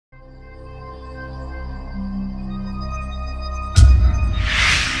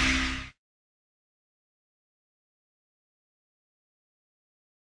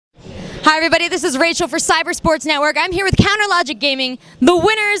Hi everybody, this is Rachel for Cyber Sports Network. I'm here with Counter Logic Gaming, the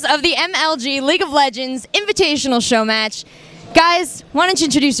winners of the MLG League of Legends Invitational Show match. Guys, why don't you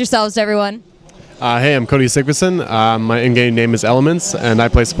introduce yourselves to everyone? Hey, I'm Cody Sigvason. My in-game name is Elements, and I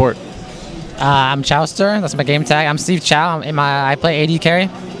play support. I'm Chowster. That's my game tag. I'm Steve Chow. I play AD carry.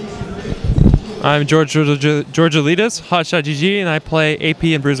 I'm George Alitas, Hotshot GG, and I play AP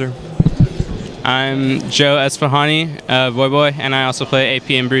and Bruiser. I'm Joe Esfahani, Boy, and I also play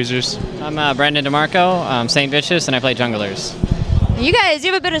AP and Bruisers. I'm Brandon DeMarco, St. Vicious, and I play Junglers. You guys,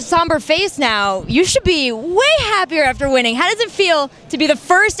 you have a bit of somber face now. You should be way happier after winning. How does it feel to be the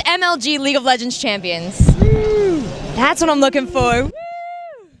first MLG League of Legends champions? Woo. That's what I'm looking for. Woo.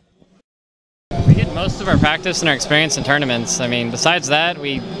 We get most of our practice and our experience in tournaments. I mean, besides that,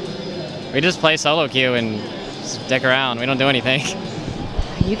 we just play solo queue and dick around. We don't do anything.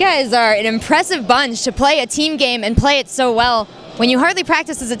 You guys are an impressive bunch to play a team game and play it so well when you hardly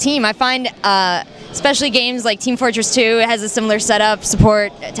practice as a team. I find especially games like Team Fortress 2 has a similar setup,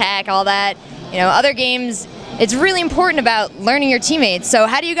 support, attack, all that. You know, other games, it's really important about learning your teammates. So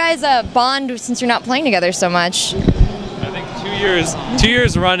how do you guys bond since you're not playing together so much? I think 2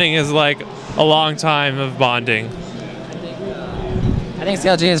 years running is like a long time of bonding. I think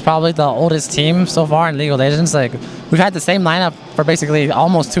CLG is probably the oldest team so far in League of Legends. Like, we've had the same lineup for basically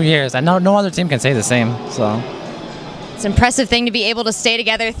almost 2 years, and no other team can say the same. So it's an impressive thing to be able to stay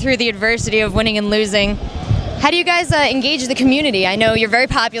together through the adversity of winning and losing. How do you guys engage the community? I know you're very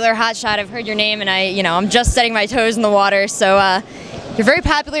popular, Hotshot. I've heard your name, and I'm just setting my toes in the water. So you're very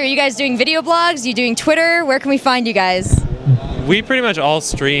popular. Are you guys doing video blogs? Are you doing Twitter? Where can we find you guys? We pretty much all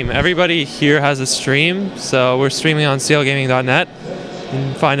stream. Everybody here has a stream, so we're streaming on clgaming.net. You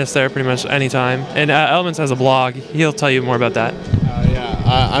can find us there pretty much anytime. And Elements has a blog. He'll tell you more about that.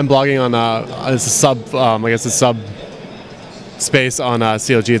 I'm blogging on it's a sub space on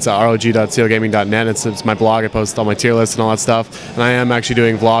CLG. It's rog.clgaming.net. It's my blog. I post all my tier lists and all that stuff. And I am actually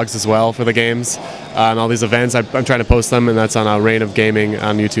doing vlogs as well for the games and all these events. I'm trying to post them, and that's on Reign of Gaming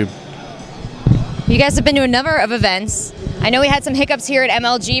on YouTube. You guys have been to a number of events. I know we had some hiccups here at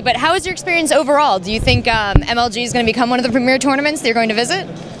MLG, but how was your experience overall? Do you think MLG is going to become one of the premier tournaments that you're going to visit?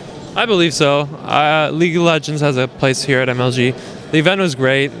 I believe so. League of Legends has a place here at MLG. The event was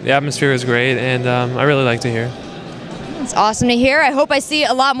great, the atmosphere was great, and I really liked it here. It's awesome to hear. I hope I see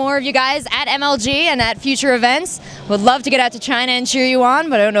a lot more of you guys at MLG and at future events. Would love to get out to China and cheer you on,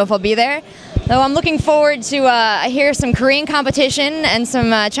 but I don't know if I'll be there. Though I'm looking forward to, I hear some Korean competition and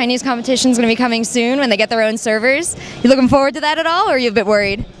some Chinese competition is going to be coming soon when they get their own servers. You looking forward to that at all, or are you a bit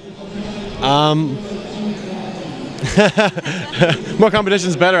worried? More competition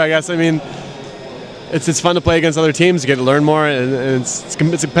is better, I guess. I mean, it's fun to play against other teams. You get to learn more, and it's a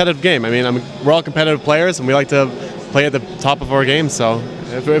competitive game. I mean, we're all competitive players, and we like to play at the top of our game. So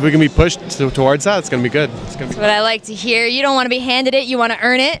if we can be pushed towards that, it's going to be good. That's what I like to hear. You don't want to be handed it, you want to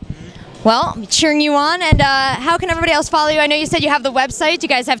earn it. Well, I'm cheering you on, and how can everybody else follow you? I know you said you have the website. Do you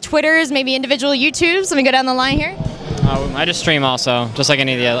guys have Twitters, maybe individual YouTubes? Let me go down the line here. I just stream also, just like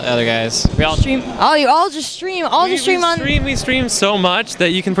any of the other guys. We all stream. Oh, you all just stream. We stream so much that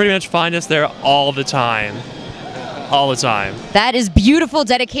you can pretty much find us there all the time. All the time. That is beautiful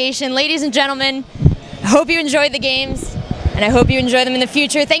dedication. Ladies and gentlemen, I hope you enjoyed the games, and I hope you enjoy them in the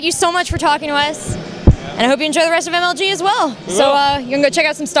future. Thank you so much for talking to us. And I hope you enjoy the rest of MLG as well. So you're going to go check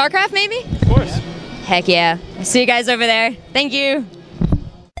out some StarCraft maybe? Of course. Heck yeah. I'll see you guys over there. Thank you.